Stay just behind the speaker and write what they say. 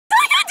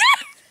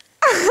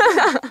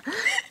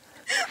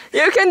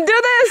You can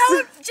do this!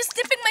 Just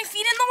dipping my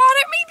feet in the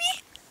water, maybe?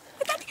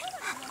 Would that be good?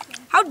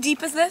 How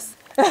deep is this?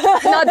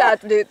 Not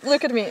that deep.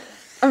 Look at me.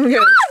 I'm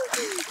good.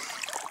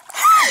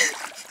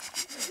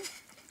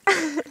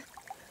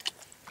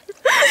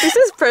 This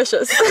is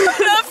precious. I'm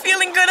not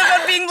feeling good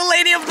about being the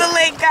lady of the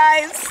lake,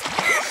 guys.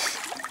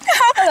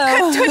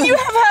 Couldn't you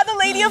have had the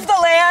lady of the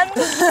land?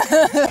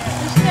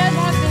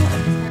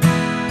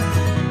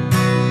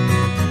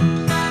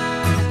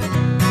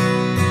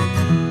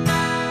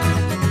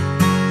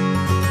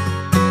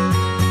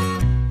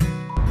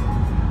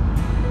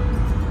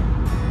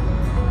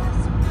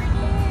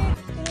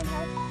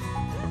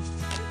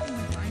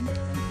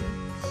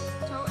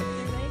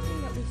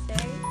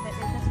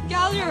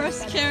 Gal, you're a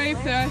scary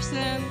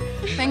person.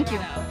 Thank you.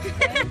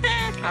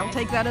 I'll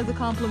take that as a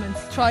compliment.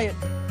 Try it.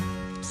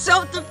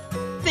 Show the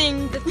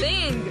thing. The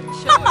thing.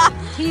 Show it.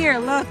 Here,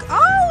 look.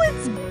 Oh,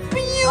 it's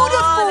beautiful.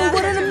 Oh,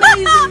 what an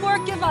amazing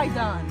work have I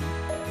done.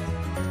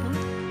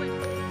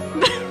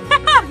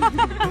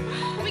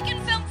 We can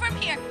film from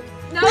here.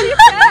 No, you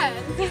can.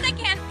 Yes, I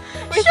can.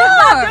 We should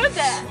not do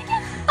that.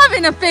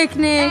 Having a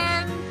picnic.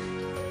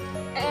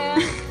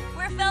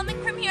 We're filming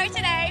from here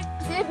today.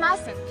 Save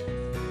massive.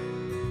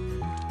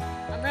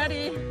 I'm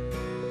ready.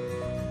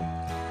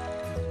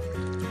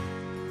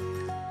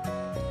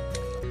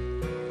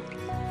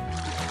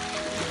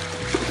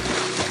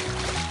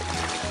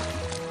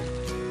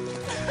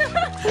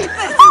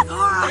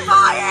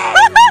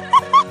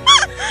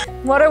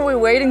 What are we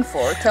waiting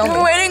for? Tell me.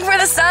 We're waiting for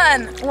the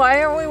sun.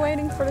 Why are we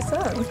waiting for the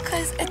sun?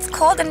 Because it's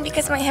cold and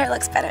because my hair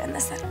looks better in the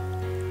sun.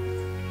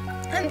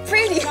 I'm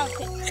pretty. Couldn't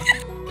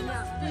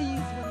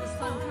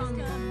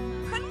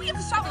we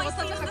have shot my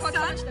feet in the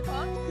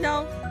sun?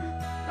 No.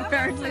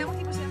 Apparently. Look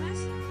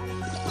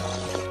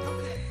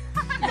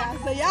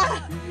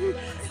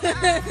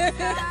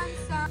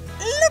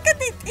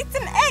at it. It's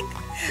an egg.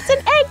 It's an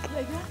egg.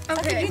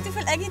 What a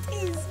beautiful egg it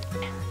is.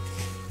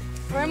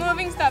 We're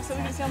moving stuff so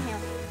we can film here.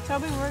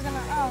 Toby, we're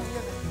gonna. Oh,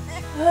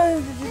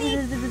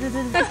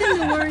 That's in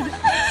the word.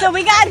 so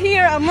we got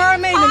here a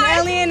mermaid, an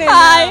alien, and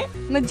Hi. a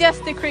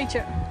majestic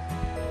creature.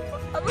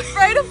 I'm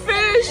afraid of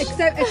fish.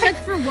 Except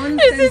for one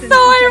This sentence. is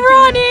so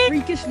ironic.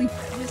 Freakishly.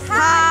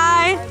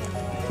 Hi.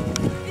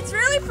 It's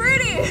really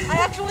pretty. I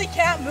actually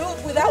can't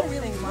move without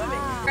really moving.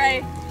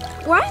 Right.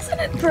 Why isn't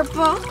it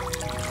purple?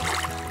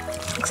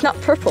 It's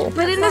not purple.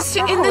 But in the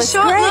shot it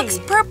looks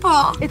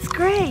purple. It's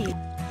great.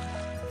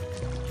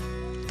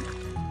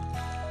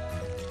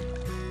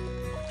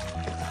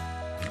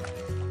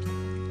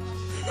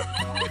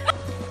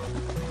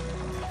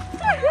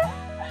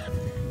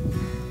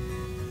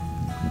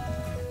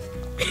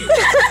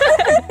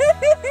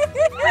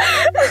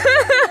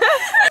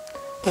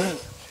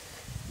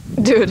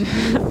 Dude,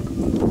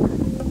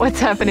 what's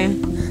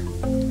happening?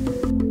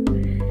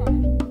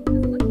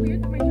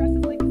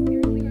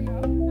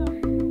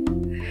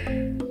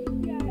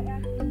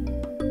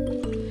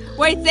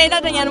 Wait, say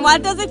that again.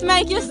 What does it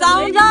make you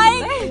sound like?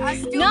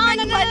 No,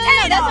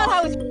 that's not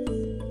how it's.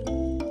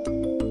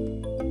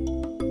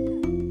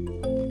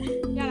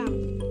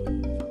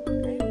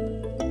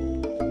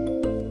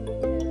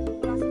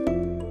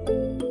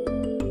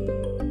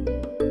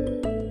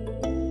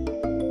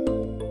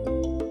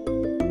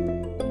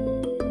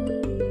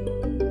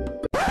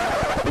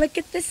 Look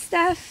at this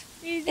stuff,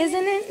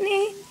 isn't it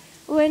neat?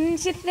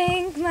 Wouldn't you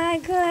think my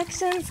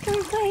collection's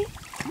complete?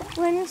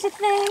 Wouldn't you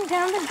think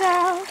I'm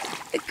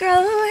the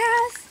girl who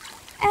has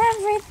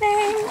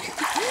everything?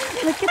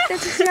 Look at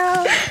this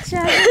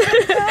treasure.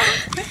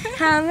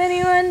 How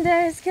many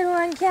wonders can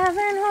one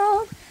cavern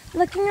hold?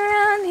 Looking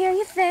around here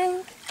you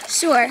think,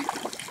 sure,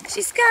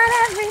 she's got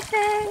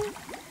everything.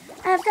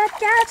 I've got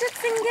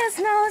gadgets and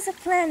gizmos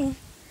aplenty.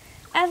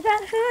 I've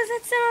got who's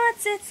its and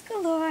what's its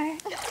galore.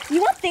 You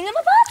want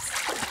thingamabobs?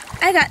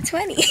 I got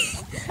 20.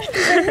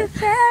 But who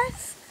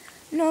cares?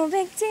 No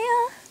big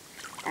deal.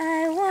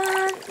 I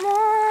want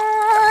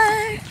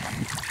more.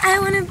 I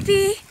want to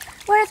be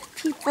where the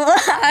people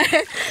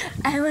are.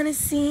 I want to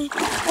see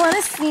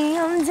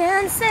them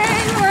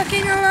dancing,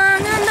 walking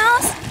along on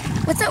those.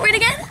 What's that word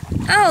again?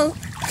 Oh,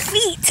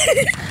 feet.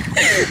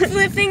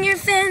 Flipping your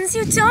fins,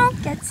 you don't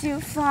get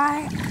too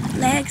far.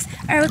 Legs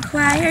are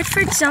required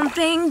for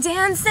jumping,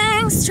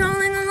 dancing,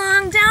 strolling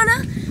along down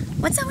a,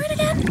 what's that word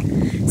again?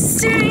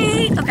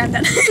 Street. Okay, I'm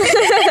done.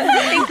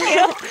 Thank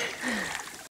you.